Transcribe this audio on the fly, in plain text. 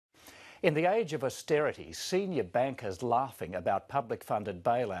In the age of austerity, senior bankers laughing about public-funded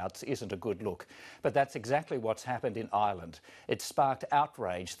bailouts isn't a good look. But that's exactly what's happened in Ireland. It sparked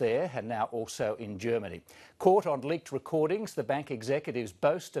outrage there and now also in Germany. Caught on leaked recordings, the bank executives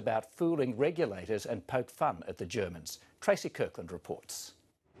boast about fooling regulators and poke fun at the Germans. Tracy Kirkland reports.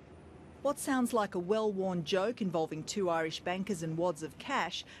 What sounds like a well-worn joke involving two Irish bankers and wads of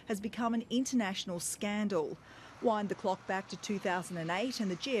cash has become an international scandal. Wind the clock back to 2008 and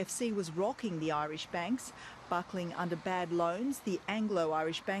the GFC was rocking the Irish banks. Buckling under bad loans, the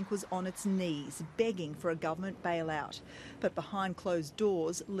Anglo-Irish Bank was on its knees, begging for a government bailout. But behind closed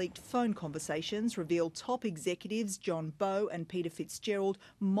doors, leaked phone conversations revealed top executives John Bowe and Peter Fitzgerald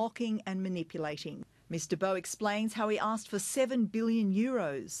mocking and manipulating. Mr Bowe explains how he asked for €7 billion.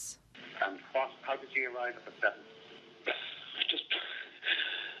 And how did you arrive at the 7? Just,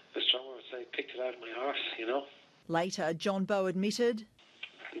 as John would say, picked it out of my arse, you know. Later, John Bowe admitted,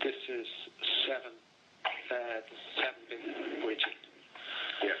 This is 7 billion bridging.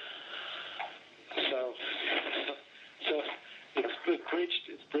 Yeah. So it's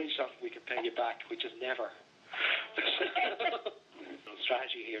bridged off, we can pay you back, which is never. The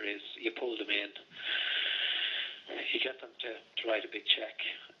strategy here is you pull them in, you get them to write a big check,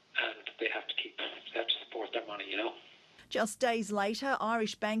 and they have to support their money, you know. Just days later,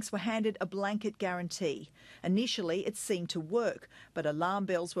 Irish banks were handed a blanket guarantee. Initially, it seemed to work, but alarm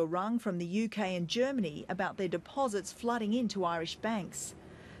bells were rung from the UK and Germany about their deposits flooding into Irish banks.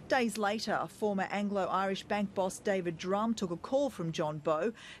 Days later, former Anglo-Irish bank boss David Drum took a call from John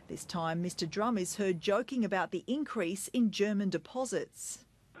Bowe. This time, Mr Drum is heard joking about the increase in German deposits.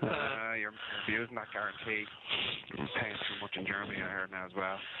 You're abusing that guarantee. You're paying too much in Germany, I heard now as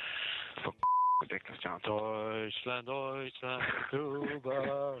well. Ridiculous, John. Deutschland, Deutschland, über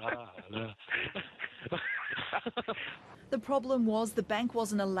alle. The problem was the bank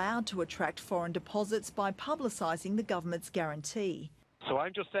wasn't allowed to attract foreign deposits by publicising the government's guarantee. So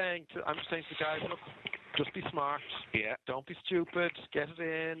I'm just saying to the guys, look, just be smart. Yeah. Don't be stupid. Get it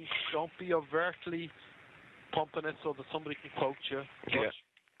in. Don't be overtly pumping it so that somebody can quote you. Yeah.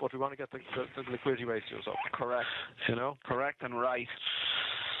 But we want to get the liquidity ratios up. Correct. You know? Correct and right.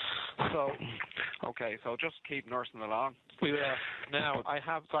 So, okay, so just keep nursing along. We will. Now,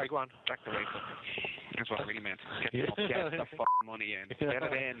 sorry, go on. Check the rates up. That's what I really meant. Get the fucking money in. Get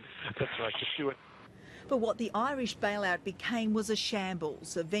it in. That's right, just do it. But what the Irish bailout became was a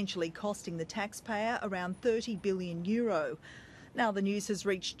shambles, eventually costing the taxpayer around €30 billion. Now the news has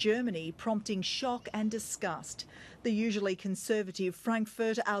reached Germany, prompting shock and disgust. The usually conservative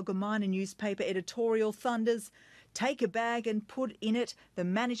Frankfurter Allgemeine newspaper editorial thunders, take a bag and put in it the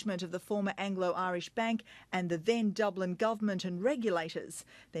management of the former Anglo-Irish Bank and the then Dublin government and regulators,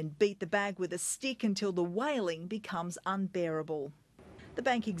 then beat the bag with a stick until the wailing becomes unbearable. The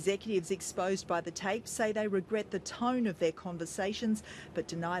bank executives exposed by the tape say they regret the tone of their conversations but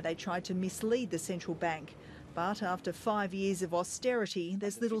deny they tried to mislead the central bank. But after 5 years of austerity,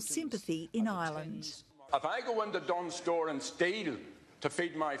 there's little sympathy in Ireland. If I go into Dunn's store and steal to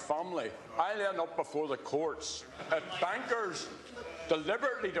feed my family, I'll end up before the courts. If bankers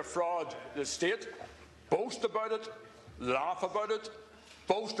deliberately defraud the state, boast about it, laugh about it,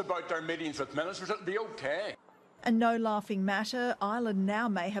 boast about their meetings with ministers, it'll be okay. And no laughing matter, Ireland now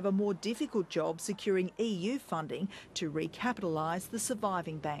may have a more difficult job securing EU funding to recapitalise the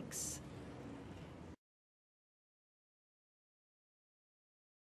surviving banks.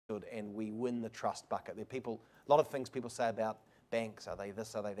 And we win the trust bucket. There are a lot of things people say about banks, are they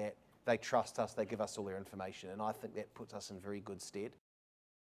this, are they that? They trust us, they give us all their information, and I think that puts us in very good stead.